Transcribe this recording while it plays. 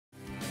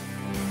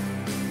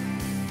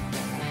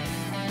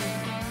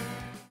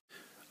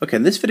Okay,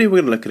 in this video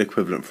we're going to look at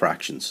equivalent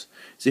fractions.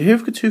 So here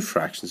we've got two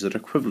fractions that are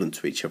equivalent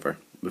to each other.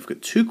 We've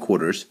got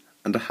 2/4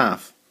 and a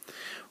half.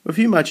 Well, if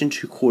you imagine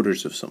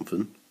 2/4 of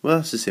something, well,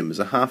 that's the same as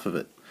a half of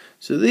it.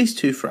 So these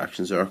two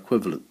fractions are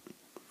equivalent.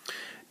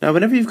 Now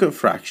whenever you've got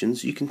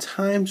fractions, you can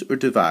times or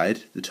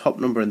divide the top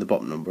number and the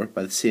bottom number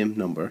by the same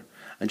number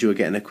and you will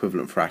get an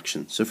equivalent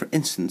fraction. So for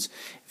instance,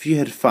 if you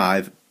had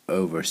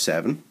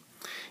 5/7,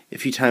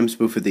 if you times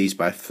both of these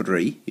by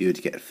 3, you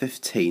would get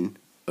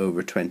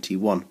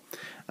 15/21.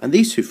 And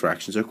these two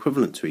fractions are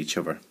equivalent to each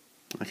other.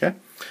 Okay.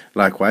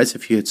 Likewise,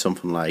 if you had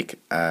something like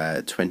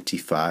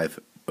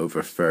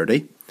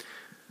 25/30,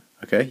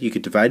 okay, you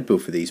could divide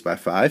both of these by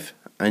 5,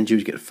 and you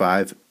would get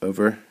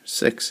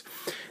 5/6.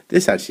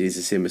 This actually is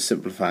the same as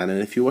simplifying,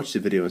 and if you watch the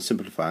video on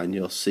simplifying,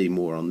 you'll see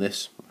more on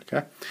this.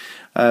 Okay.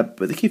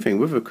 But the key thing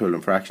with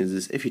equivalent fractions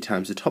is if you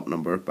times the top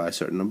number by a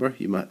certain number,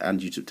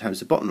 and you times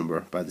the bottom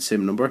number by the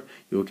same number,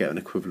 you will get an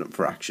equivalent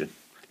fraction.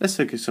 Let's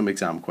look at some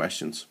exam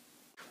questions.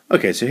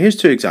 Okay, so here's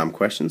two exam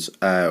questions,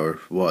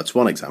 it's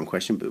one exam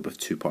question but with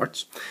two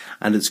parts,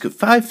 and it's got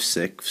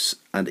 5/6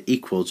 and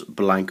equals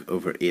blank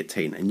over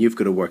 18, and you've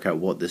got to work out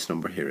what this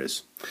number here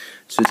is.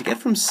 So to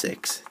get from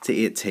 6 to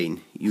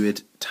 18, you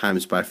would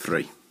times by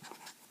 3.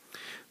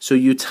 So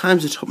you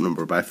times the top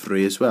number by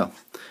 3 as well,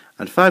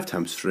 and 5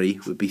 times 3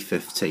 would be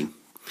 15.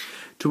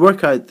 To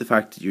work out the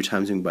fact that you're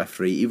timesing by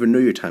 3, either know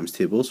your times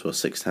tables, well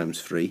 6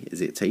 times 3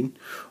 is 18,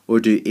 or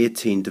do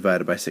 18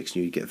 divided by 6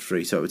 and you get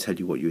 3, so it would tell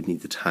you what you would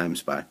need the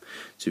times by.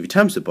 So if you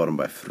times the bottom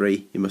by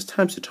 3, you must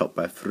times the top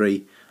by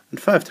 3, and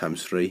 5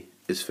 times 3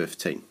 is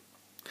 15.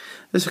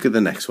 Let's look at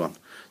the next one.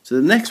 So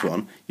the next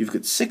one, you've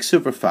got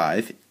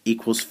 6/5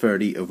 equals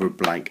 30 over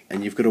blank,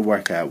 and you've got to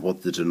work out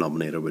what the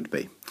denominator would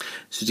be.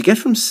 So to get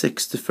from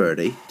 6 to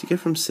 30,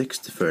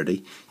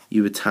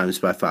 you would times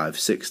by 5.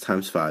 6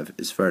 times 5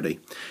 is 30.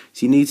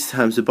 So you need to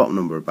times the bottom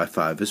number by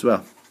 5 as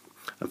well.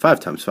 And 5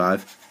 times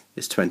 5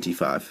 is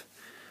 25.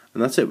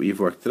 And that's it,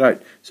 you've worked it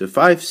out. So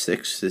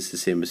 5/6 is the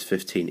same as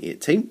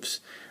 15/18,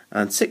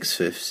 and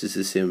 6/5 is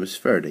the same as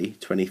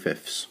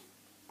 30/25.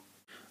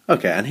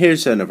 Okay, and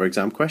here's another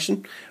exam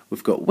question.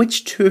 We've got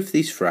which two of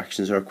these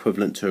fractions are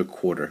equivalent to a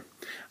quarter?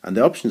 And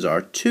the options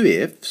are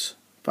 2/8,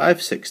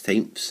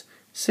 5/16,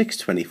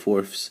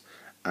 6/24,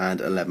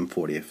 and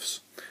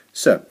 11/40.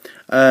 So,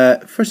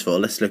 first of all,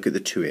 let's look at the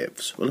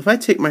 2/8. Well, if I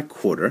take my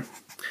quarter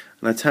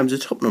and I times the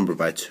top number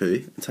by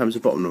 2 and times the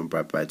bottom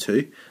number by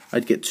 2,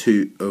 I'd get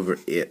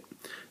 2/8.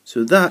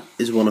 So that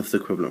is one of the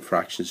equivalent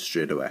fractions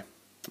straight away.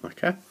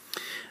 Okay.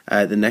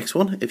 The next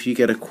one, if you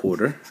get a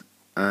quarter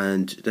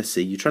and let's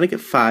see, you're trying to get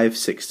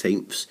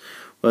 5/16.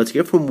 Well, to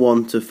get from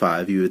 1 to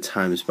 5, you would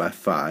times by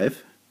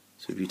 5.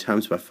 So if you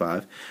times by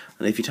 5,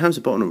 and if you times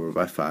the bottom number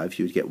by 5,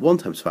 you would get 1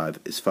 times 5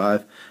 is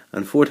 5,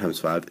 and 4 times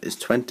 5 is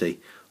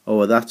 20. Oh,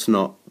 well, that's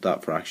not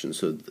that fraction,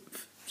 so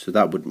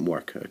that wouldn't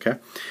work, okay?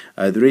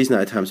 The reason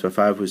that I times by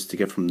 5 was to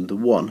get from the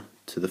 1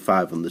 to the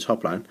 5 on the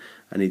top line.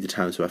 I need to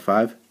times by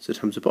 5, so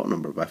times the bottom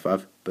number by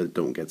 5, but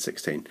don't get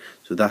 16.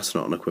 So that's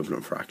not an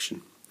equivalent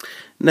fraction.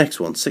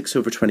 Next one,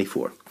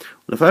 6/24.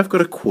 Well, if I've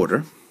got a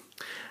quarter,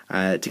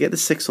 to get the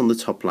 6 on the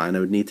top line, I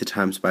would need to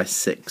times by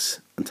 6,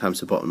 and times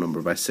the bottom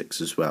number by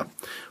 6 as well.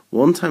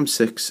 1 times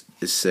 6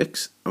 is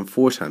 6, and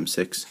 4 times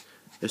 6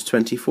 is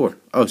 24.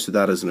 Oh, so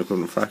that is an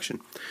equivalent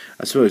fraction.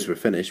 I suppose we're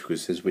finished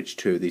because it says which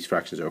two of these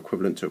fractions are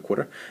equivalent to a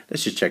quarter.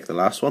 Let's just check the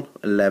last one,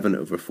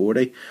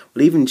 11/40.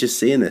 Well, even just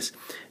saying this,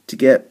 to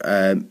get,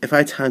 if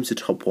I times the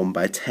top one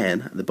by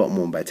 10 and the bottom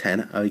one by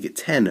 10, I would get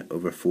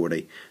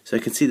 10/40. So I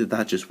can see that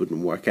that just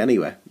wouldn't work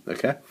anyway,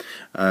 okay?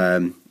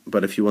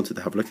 But if you wanted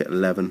to have a look at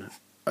 11,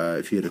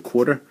 if you had a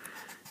quarter,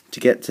 to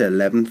get to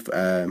 11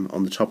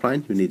 on the top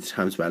line, you need to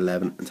times by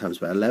 11 and times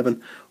by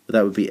 11. Well,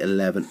 that would be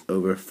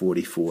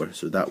 11/44,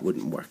 so that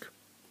wouldn't work.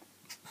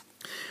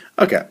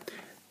 Okay,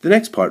 the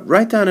next part,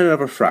 write down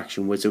another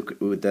fraction which is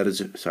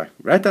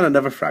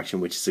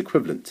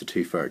equivalent to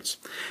 2/3.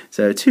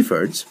 So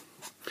 2/3,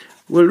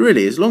 well,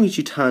 really, as long as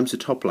you times the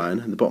top line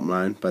and the bottom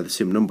line by the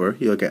same number,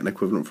 you'll get an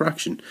equivalent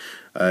fraction.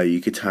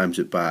 You could times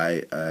it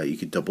by, you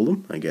could double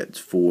them and get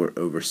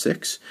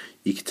 4/6.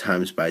 You could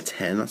times by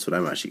 10, that's what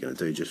I'm actually going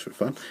to do just for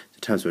fun. So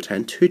times by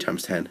 10, 2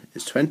 times 10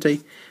 is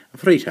 20,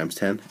 and 3 times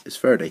 10 is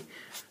 30.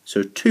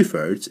 So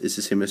 2/3 is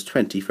the same as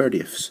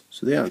 20/30.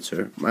 So the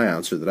answer, my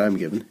answer that I'm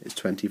given, is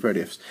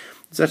 20/30.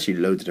 There's actually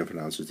loads of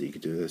different answers that you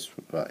could do this,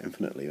 well,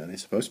 infinitely, I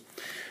suppose.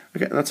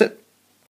 Okay, and that's it.